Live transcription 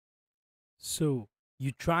So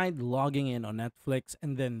you tried logging in on Netflix,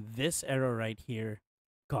 and then this error right here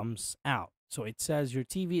comes out. So it says your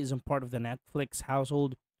TV isn't part of the Netflix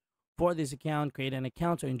household. For this account, create an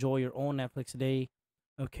account to enjoy your own Netflix day.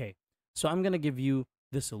 Okay, so I'm going to give you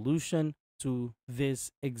the solution to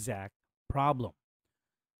this exact problem.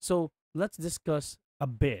 So let's discuss a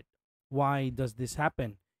bit. Why does this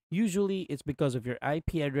happen? Usually it's because of your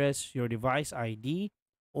IP address, your device ID,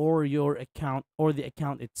 or your account or the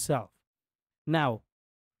account itself. Now,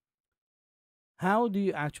 how do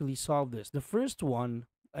you actually solve this? The first one,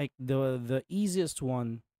 like the easiest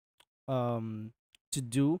one um to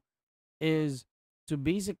do is to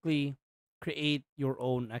basically create your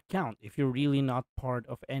own account if you're really not part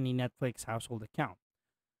of any Netflix household account.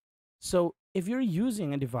 So, if you're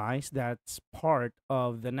using a device that's part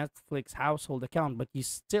of the Netflix household account but you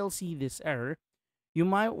still see this error, you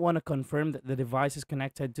might want to confirm that the device is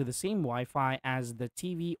connected to the same Wi-Fi as the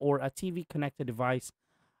TV or a TV connected device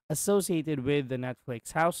associated with the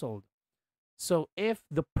Netflix household. So if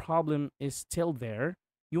the problem is still there,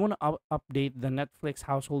 you want to update the Netflix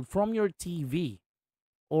household from your TV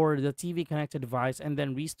or the TV connected device and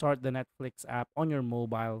then restart the Netflix app on your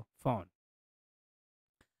mobile phone.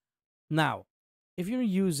 Now, if you're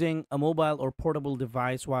using a mobile or portable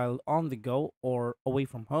device while on the go or away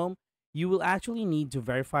from home, you will actually need to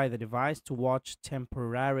verify the device to watch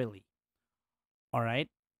temporarily. All right?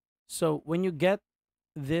 So when you get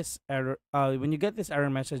this error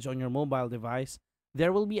message on your mobile device,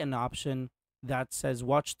 there will be an option that says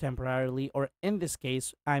watch temporarily, or in this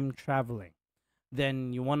case, I'm traveling.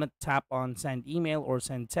 Then you want to tap on send email or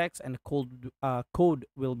send text, and a code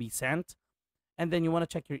will be sent. And then you want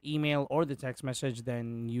to check your email or the text message.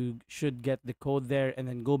 Then you should get the code there, and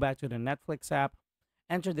then go back to the Netflix app,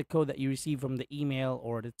 enter the code that you received from the email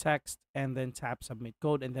or the text, and then tap submit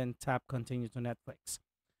code, and then tap continue to Netflix.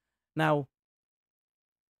 Now,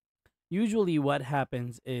 usually what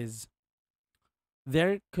happens is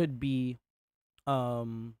there could be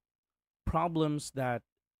um problems that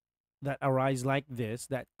arise like this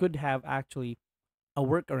that could have actually a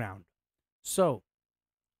workaround. So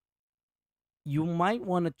you might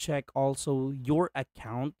want to check also your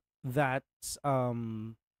account that's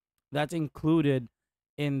included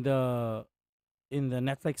in the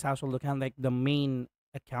Netflix household account, like the main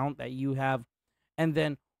account that you have. And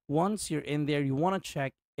then once you're in there, you want to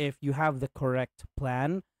check if you have the correct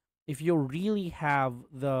plan. If you really have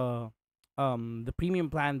the premium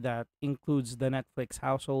plan that includes the Netflix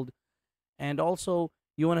household, and also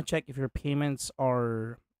you want to check if your payments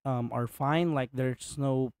are fine, like there's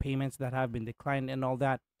no payments that have been declined and all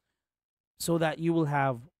that, so that you will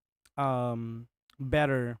have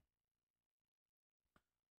better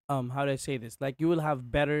how do I say this? Like you will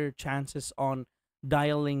have better chances on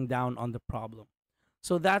dialing down on the problem.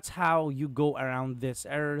 So that's how you go around this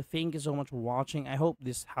error. Thank you so much for watching. I hope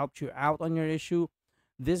this helped you out on your issue.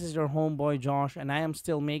 This is your homeboy Josh, and I am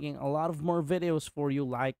still making a lot of more videos for you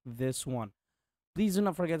like this one. Please do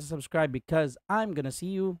not forget to subscribe because I'm gonna see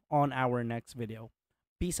you on our next video.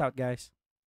 Peace out, guys.